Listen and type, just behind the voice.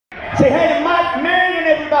Say hey to Mike Marion,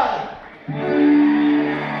 everybody.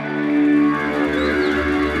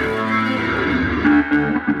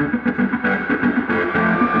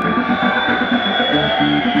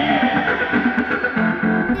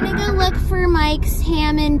 We're gonna go look for Mike's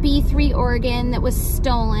Hammond B3 organ that was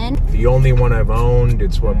stolen. The only one I've owned.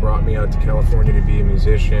 It's what brought me out to California to be a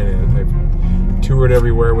musician, and I've toured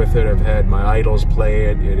everywhere with it. I've had my idols play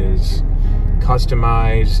it. It is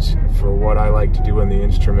customized for what I like to do on the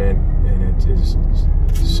instrument, and it is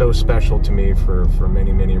so special to me for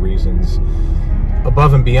many, many reasons.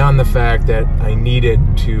 Above and beyond the fact that I need it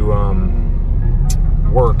to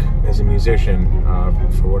work as a musician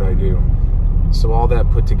for what I do. So all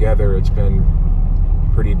that put together, it's been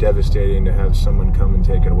pretty devastating to have someone come and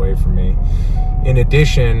take it away from me. In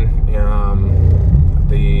addition,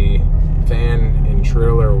 the van and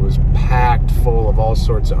trailer was packed full of all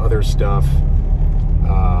sorts of other stuff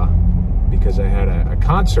because I had a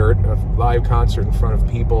concert, a live concert in front of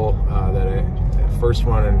people, the first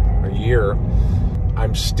one in a year.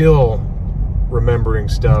 I'm still remembering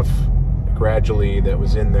stuff gradually that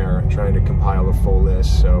was in there, trying to compile a full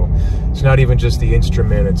list. So it's not even just the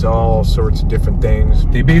instrument, it's all sorts of different things.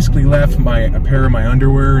 They basically left a pair of my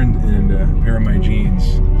underwear and a pair of my jeans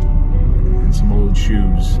and some old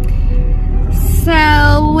shoes.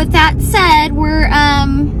 So with that said, we're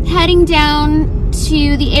heading down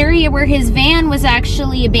to the area where his van was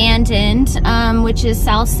actually abandoned, which is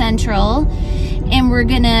South Central, and we're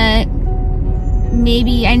gonna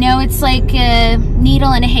maybe, I know it's like a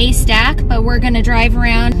needle in a haystack, but we're gonna drive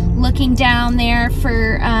around looking down there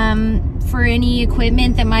for any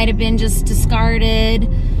equipment that might have been just discarded.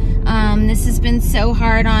 This has been so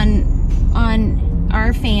hard on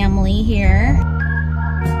our family here.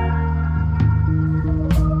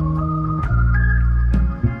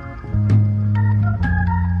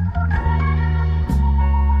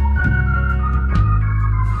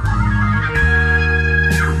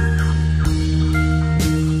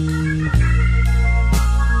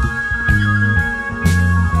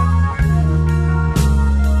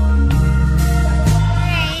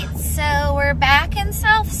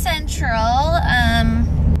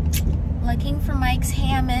 Looking for Mike's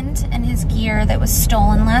Hammond and his gear that was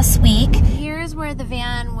stolen last week. Here's where the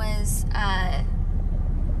van was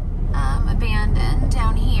abandoned,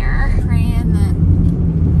 down here, right in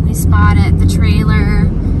the, we spotted the trailer,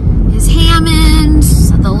 his Hammond,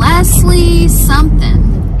 the Leslie,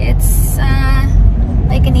 something. It's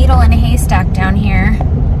like a needle in a haystack down here.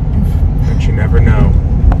 But you never know.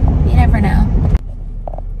 You never know.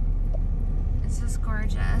 This is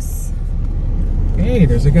gorgeous. Hey,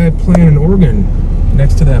 there's a guy playing an organ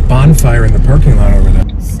next to that bonfire in the parking lot over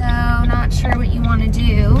there. So, not sure what you want to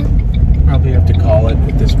do. Probably have to call it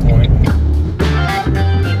at this point.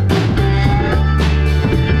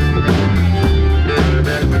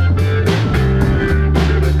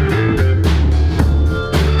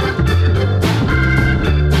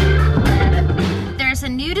 There's a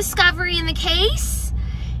new discovery in the case,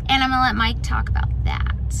 and I'm gonna let Mike talk about that.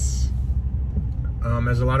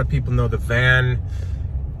 As a lot of people know, the van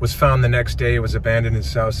was found the next day. It was abandoned in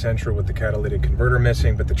South Central with the catalytic converter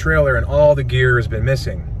missing, but the trailer and all the gear has been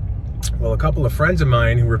missing. Well, a couple of friends of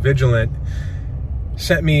mine who were vigilant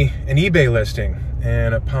sent me an eBay listing,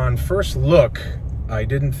 and upon first look, I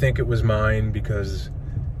didn't think it was mine because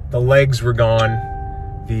the legs were gone,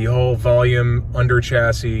 the whole volume under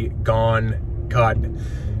chassis gone, cut.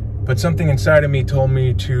 But something inside of me told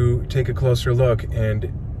me to take a closer look,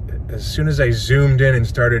 and as soon as I zoomed in and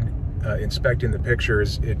started inspecting the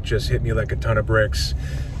pictures, it just hit me like a ton of bricks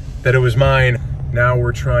that it was mine. Now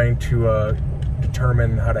we're trying to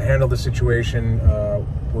determine how to handle the situation,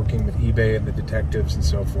 working with eBay and the detectives and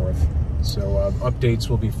so forth. So updates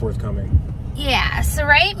will be forthcoming. Yeah, so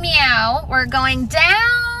right meow, we're going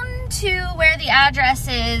down to where the address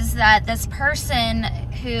is that this person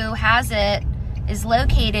who has it is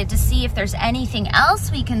located to see if there's anything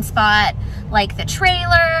else we can spot, like the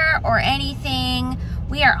trailer or anything.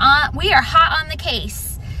 We are hot on the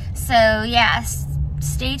case. So yes,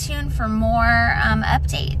 stay tuned for more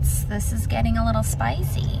updates. This is getting a little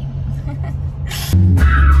spicy.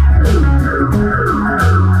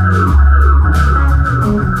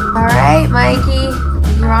 All right, Mikey,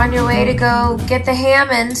 you're on your way to go get the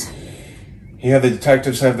Hammond. Yeah, the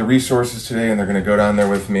detectives have the resources today, and they're going to go down there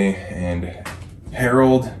with me. And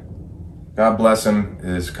Harold, God bless him,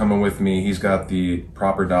 is coming with me. He's got the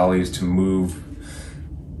proper dollies to move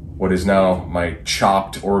what is now my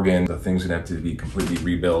chopped organ. The thing's gonna have to be completely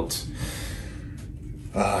rebuilt.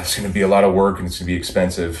 It's gonna be a lot of work and it's gonna be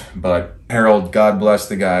expensive, but Harold, God bless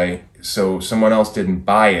the guy. So someone else didn't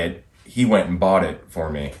buy it. he went and bought it for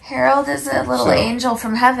me. Harold is a little angel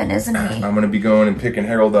from heaven, isn't he? I'm gonna be going and picking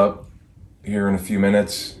Harold up here in a few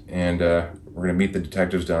minutes, and we're gonna meet the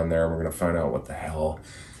detectives down there, and we're gonna find out what the hell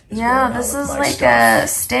is going on. This is like a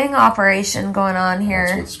sting operation going on here.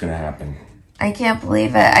 That's what's gonna happen. I can't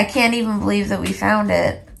believe it. I can't even believe that we found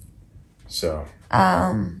it. So,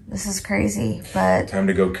 this is crazy, but... Time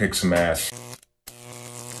to go kick some ass.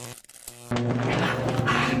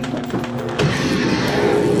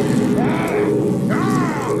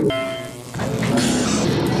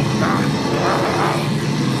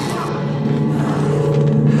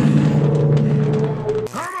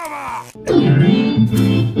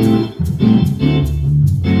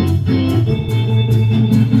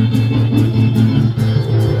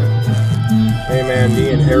 Hey man,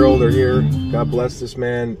 me and Harold are here. God bless this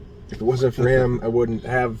man. If it wasn't for him, I wouldn't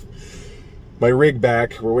have my rig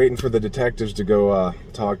back. We're waiting for the detectives to go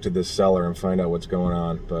talk to this seller and find out what's going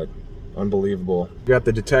on, but unbelievable. We got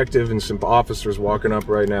the detective and some officers walking up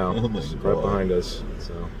right now, right behind us.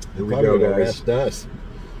 So here we go, guys. Us.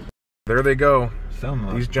 There they go.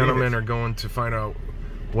 These gentlemen are going to find out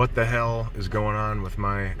what the hell is going on with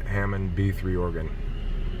my Hammond B3 organ.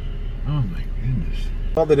 Oh my goodness.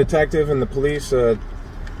 Well, the detective and the police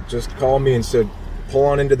just called me and said, pull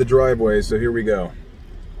on into the driveway, so here we go.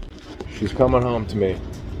 She's coming home to me.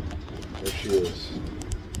 There she is.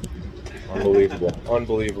 Unbelievable.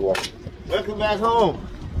 Unbelievable. Welcome back home.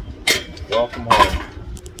 Welcome home.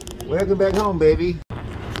 Welcome back home, baby.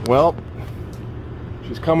 Well,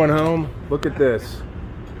 she's coming home. Look at this.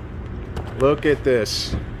 Look at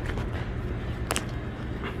this.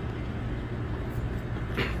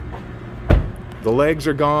 The legs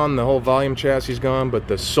are gone, the whole volume chassis is gone, but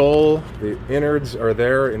the soul, the innards are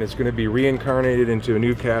there, and it's going to be reincarnated into a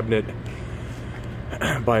new cabinet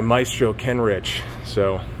by Maestro Ken Rich.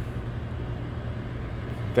 So,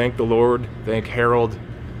 thank the Lord, thank Harold,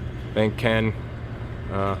 thank Ken.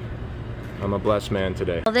 I'm a blessed man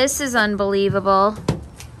today. Well, this is unbelievable.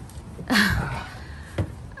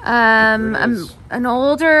 An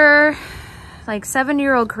older, like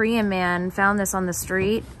 7-year-old Korean man found this on the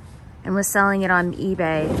street and was selling it on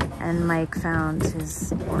eBay, and Mike found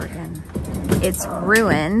his organ. It's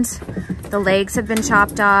ruined. The legs have been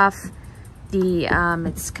chopped off.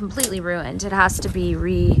 It's completely ruined. It has to be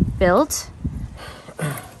rebuilt.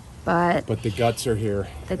 But the guts are here.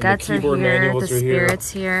 The guts are here. The spirit's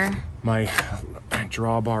here. My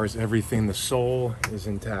drawbars, everything, the soul is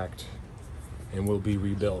intact and will be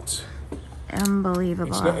rebuilt.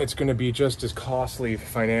 Unbelievable. It's going to be just as costly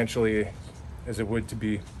financially as it would to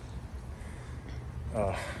be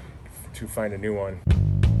to find a new one.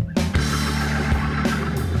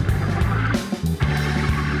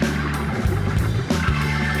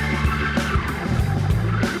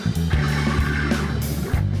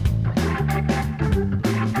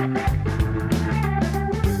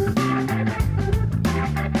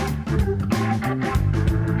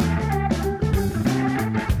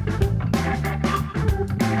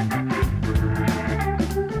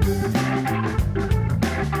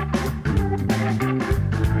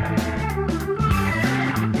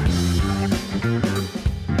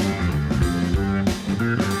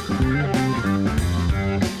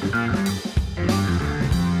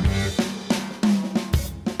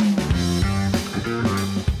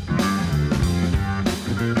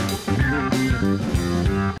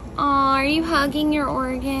 Are you hugging your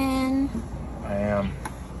organ? I am.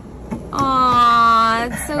 Aw,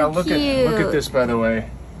 it's so now look cute. Look at this, by the way.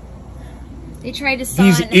 They tried to saw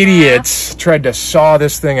These it in idiots half. tried to saw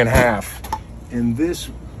this thing in half. And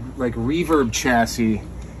this, like, reverb chassis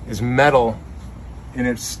is metal, and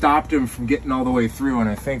it stopped them from getting all the way through. And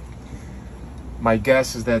I think my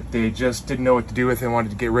guess is that they just didn't know what to do with it,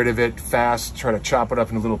 wanted to get rid of it fast, try to chop it up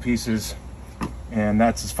into little pieces. And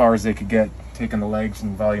that's as far as they could get, taking the legs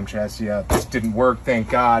and volume chassis out. This didn't work, thank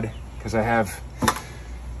God, because I have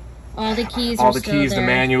all the keys, the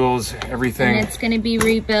manuals, everything. And it's going to be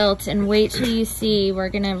rebuilt, and wait till you see. We're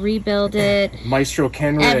going to rebuild it. Maestro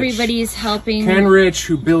Ken Rich. Everybody's helping. Ken Rich,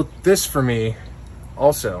 who built this for me,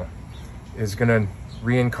 also is going to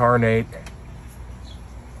reincarnate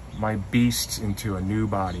my beast into a new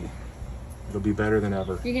body. It'll be better than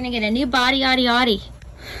ever. You're going to get a new body, oddy.